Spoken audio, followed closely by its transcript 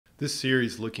This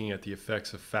series looking at the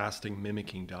effects of fasting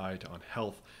mimicking diet on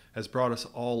health has brought us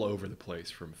all over the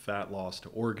place, from fat loss to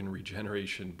organ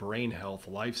regeneration, brain health,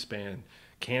 lifespan,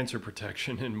 cancer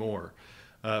protection, and more.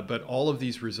 But all of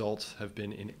these results have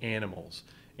been in animals.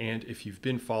 And if you've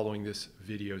been following this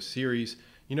video series,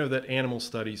 you know that animal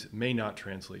studies may not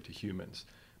translate to humans.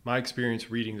 My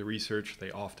experience reading the research, they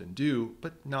often do,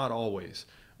 but not always,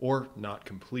 or not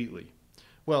completely.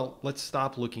 Well, let's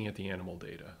stop looking at the animal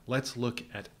data. Let's look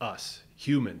at us,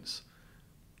 humans.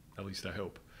 At least I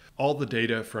hope. All the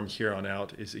data from here on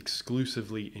out is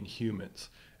exclusively in humans.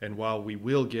 And while we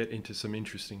will get into some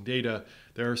interesting data,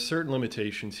 there are certain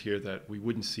limitations here that we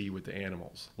wouldn't see with the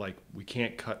animals. Like, we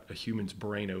can't cut a human's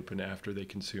brain open after they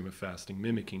consume a fasting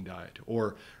mimicking diet,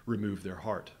 or remove their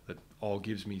heart. That all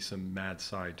gives me some mad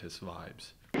scientist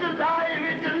vibes. It's alive!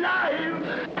 It's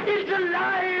alive! It's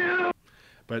alive!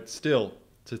 But still,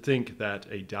 to think that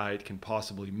a diet can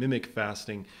possibly mimic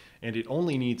fasting and it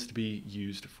only needs to be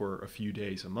used for a few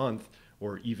days a month,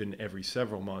 or even every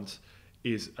several months,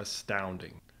 is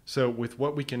astounding. So with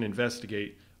what we can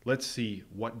investigate, let's see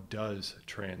what does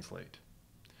translate.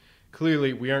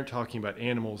 Clearly, we aren't talking about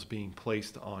animals being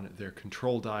placed on their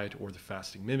control diet or the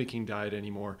fasting mimicking diet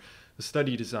anymore. The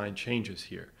study design changes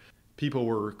here. People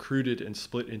were recruited and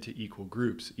split into equal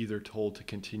groups, either told to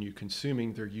continue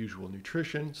consuming their usual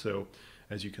nutrition, so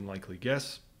as you can likely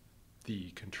guess, the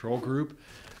control group.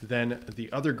 Then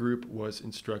the other group was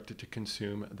instructed to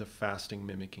consume the fasting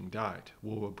mimicking diet.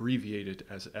 We'll abbreviate it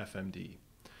as FMD.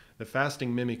 The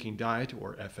fasting mimicking diet,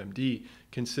 or FMD,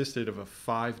 consisted of a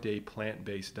 5-day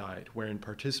plant-based diet wherein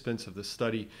participants of the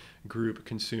study group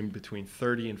consumed between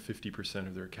 30 and 50%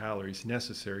 of their calories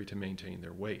necessary to maintain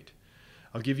their weight.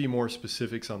 I'll give you more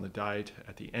specifics on the diet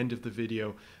at the end of the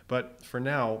video, but for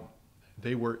now,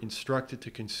 they were instructed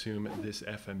to consume this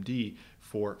FMD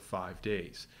for 5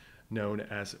 days, known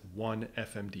as one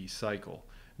FMD cycle.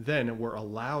 Then were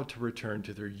allowed to return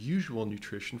to their usual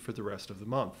nutrition for the rest of the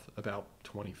month, about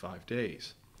 25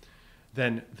 days.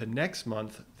 Then the next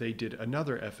month, they did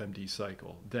another FMD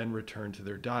cycle, then returned to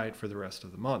their diet for the rest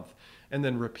of the month, and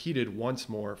then repeated once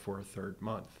more for a third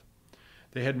month.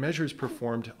 They had measures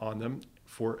performed on them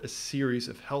for a series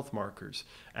of health markers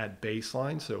at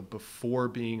baseline, so before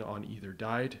being on either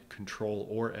diet, control,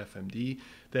 or FMD,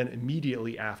 then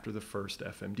immediately after the first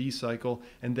FMD cycle,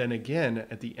 and then again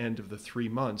at the end of the 3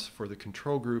 months for the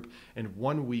control group, and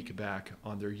 1 week back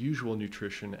on their usual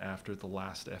nutrition after the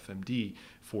last FMD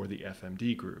for the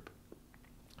FMD group.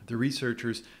 The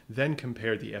researchers then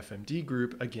compared the FMD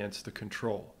group against the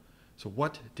control. So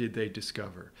what did they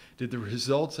discover? Did the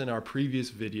results in our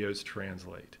previous videos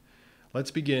translate? Let's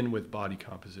begin with body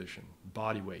composition,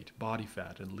 body weight, body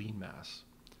fat, and lean mass.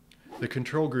 The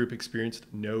control group experienced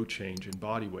no change in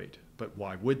body weight, but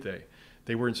why would they?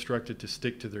 They were instructed to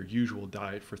stick to their usual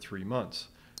diet for 3 months.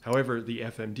 However, the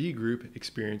FMD group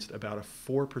experienced about a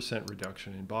 4%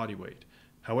 reduction in body weight.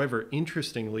 However,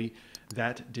 interestingly,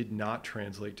 that did not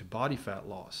translate to body fat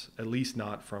loss, at least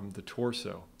not from the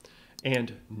torso.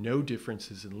 And no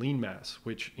differences in lean mass,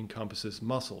 which encompasses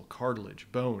muscle, cartilage,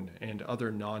 bone, and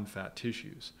other non-fat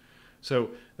tissues. So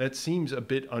that seems a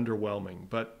bit underwhelming,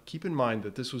 but keep in mind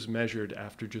that this was measured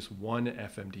after just one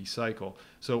FMD cycle.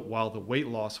 So while the weight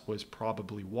loss was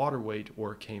probably water weight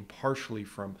or came partially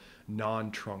from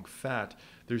non-trunk fat,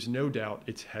 there's no doubt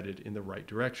it's headed in the right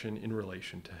direction in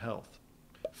relation to health.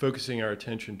 Focusing our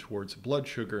attention towards blood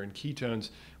sugar and ketones,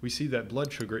 we see that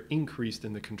blood sugar increased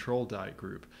in the control diet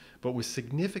group, but was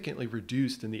significantly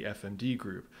reduced in the FMD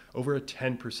group, over a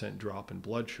 10% drop in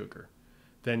blood sugar.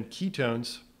 Then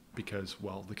ketones, because,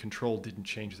 well, the control didn't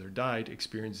change their diet,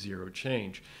 experienced zero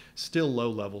change. Still low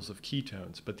levels of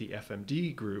ketones, but the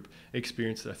FMD group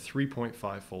experienced a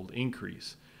 3.5-fold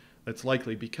increase. That's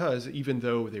likely because even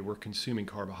though they were consuming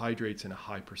carbohydrates in a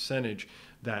high percentage,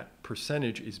 that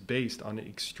percentage is based on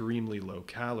extremely low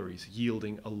calories,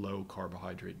 yielding a low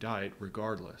carbohydrate diet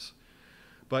regardless.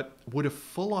 But would a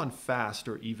full-on fast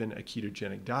or even a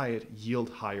ketogenic diet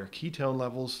yield higher ketone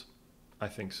levels? I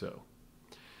think so.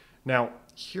 Now,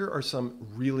 here are some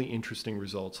really interesting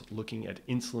results looking at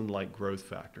insulin-like growth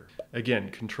factor. Again,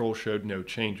 control showed no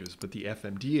changes, but the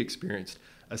FMD experienced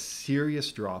a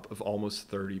serious drop of almost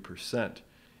 30%.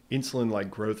 Insulin-like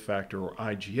growth factor, or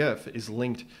IGF, is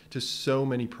linked to so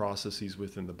many processes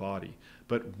within the body,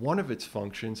 but one of its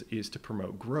functions is to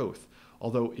promote growth,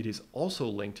 although it is also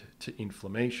linked to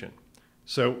inflammation.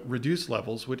 So reduced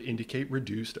levels would indicate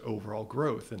reduced overall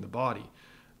growth in the body.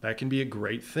 That can be a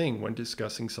great thing when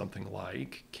discussing something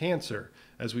like cancer,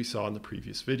 as we saw in the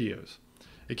previous videos.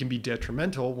 It can be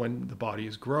detrimental when the body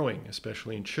is growing,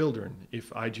 especially in children,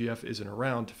 if IGF isn't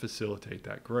around to facilitate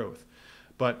that growth.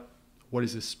 But What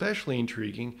is especially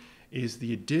intriguing is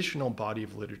the additional body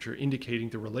of literature indicating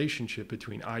the relationship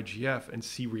between IGF and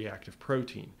C-reactive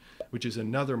protein, which is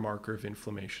another marker of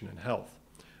inflammation and health.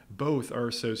 Both are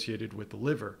associated with the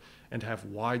liver and have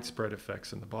widespread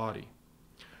effects in the body.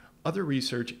 Other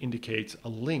research indicates a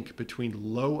link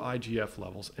between low IGF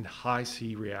levels and high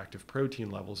C-reactive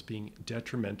protein levels being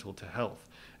detrimental to health,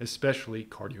 especially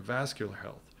cardiovascular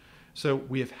health. So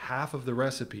we have half of the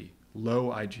recipe, low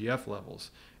IGF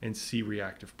levels, and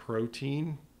C-reactive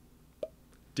protein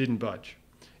didn't budge.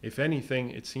 If anything,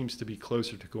 it seems to be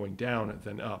closer to going down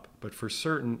than up, but for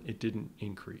certain, it didn't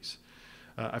increase.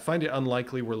 I find it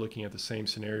unlikely we're looking at the same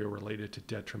scenario related to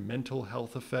detrimental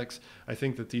health effects. I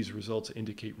think that these results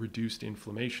indicate reduced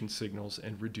inflammation signals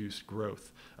and reduced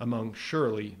growth, among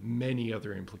surely many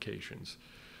other implications.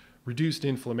 Reduced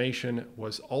inflammation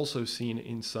was also seen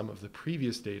in some of the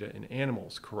previous data in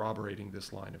animals, corroborating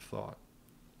this line of thought.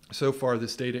 So far,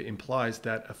 this data implies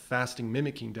that a fasting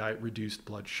mimicking diet reduced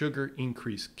blood sugar,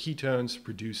 increased ketones,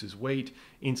 reduces weight,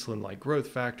 insulin-like growth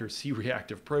factor,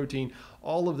 C-reactive protein.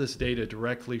 All of this data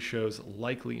directly shows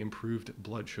likely improved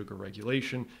blood sugar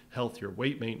regulation, healthier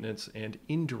weight maintenance, and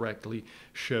indirectly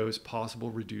shows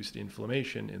possible reduced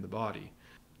inflammation in the body.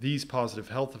 These positive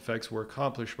health effects were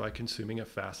accomplished by consuming a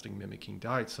fasting mimicking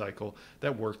diet cycle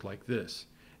that worked like this.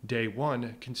 Day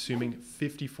 1, consuming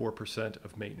 54%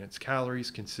 of maintenance calories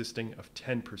consisting of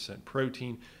 10%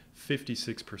 protein,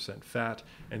 56% fat,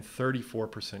 and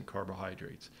 34%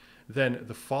 carbohydrates. Then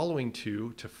the following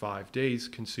 2 to 5 days,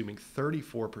 consuming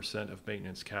 34% of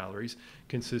maintenance calories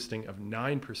consisting of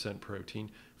 9% protein,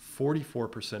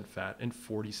 44% fat, and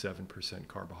 47%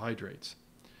 carbohydrates.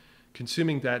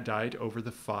 Consuming that diet over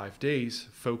the 5 days,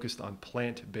 focused on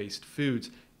plant-based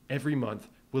foods, every month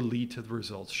will lead to the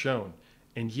results shown.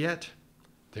 And yet,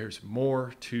 there's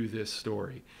more to this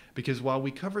story, because while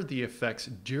we covered the effects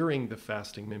during the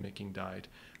fasting mimicking diet,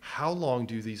 how long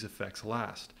do these effects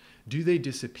last? Do they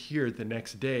disappear the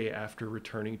next day after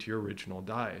returning to your original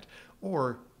diet,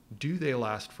 or do they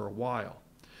last for a while?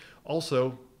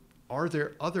 Also, are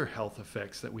there other health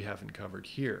effects that we haven't covered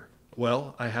here?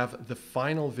 Well, I have the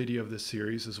final video of this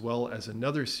series, as well as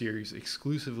another series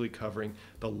exclusively covering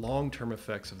the long-term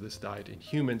effects of this diet in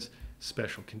humans,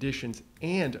 special conditions,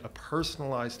 and a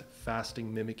personalized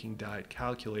fasting mimicking diet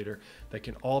calculator that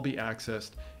can all be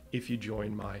accessed if you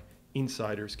join my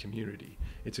Insiders community.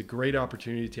 It's a great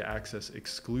opportunity to access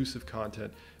exclusive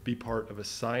content, be part of a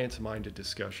science-minded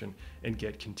discussion, and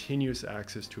get continuous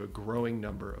access to a growing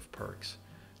number of perks.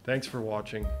 Thanks for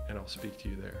watching, and I'll speak to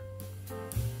you there.